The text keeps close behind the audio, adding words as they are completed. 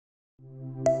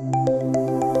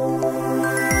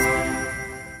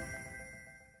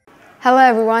Hello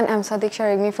everyone, I'm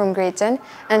Sadiksha from grade 10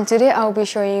 and today I'll be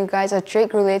showing you guys a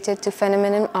trick related to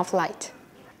phenomenon of light.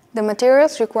 The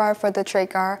materials required for the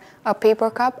trick are a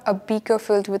paper cup, a beaker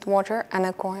filled with water and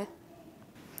a coin.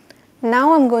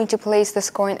 Now I'm going to place this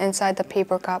coin inside the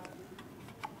paper cup.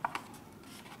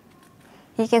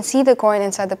 You can see the coin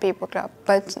inside the paper cup,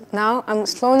 but now I'm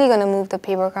slowly going to move the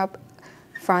paper cup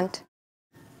front.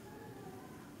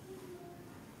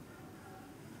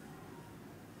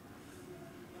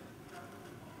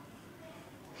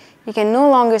 You can no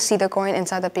longer see the coin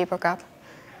inside the paper cup.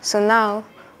 So now,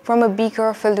 from a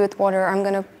beaker filled with water, I'm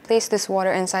going to place this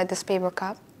water inside this paper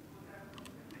cup.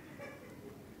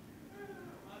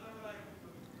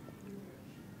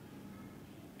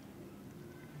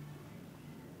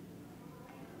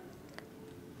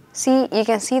 See, you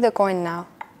can see the coin now.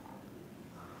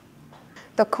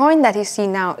 The coin that you see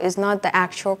now is not the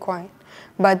actual coin,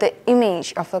 but the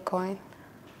image of the coin.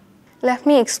 Let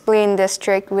me explain this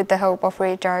trick with the help of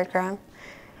ray diagram.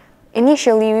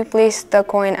 Initially, we placed the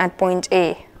coin at point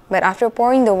A, but after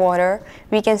pouring the water,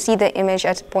 we can see the image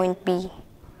at point B.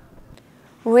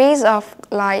 Rays of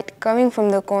light coming from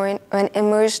the coin when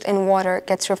immersed in water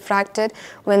gets refracted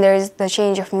when there is the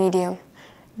change of medium.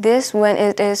 This, when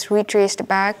it is retraced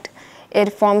back,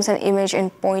 it forms an image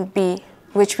in point B,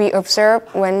 which we observe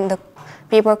when the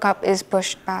paper cup is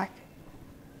pushed back.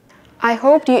 I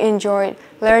hope you enjoyed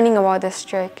learning about this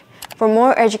trick. For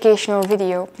more educational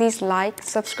video, please like,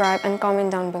 subscribe and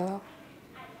comment down below.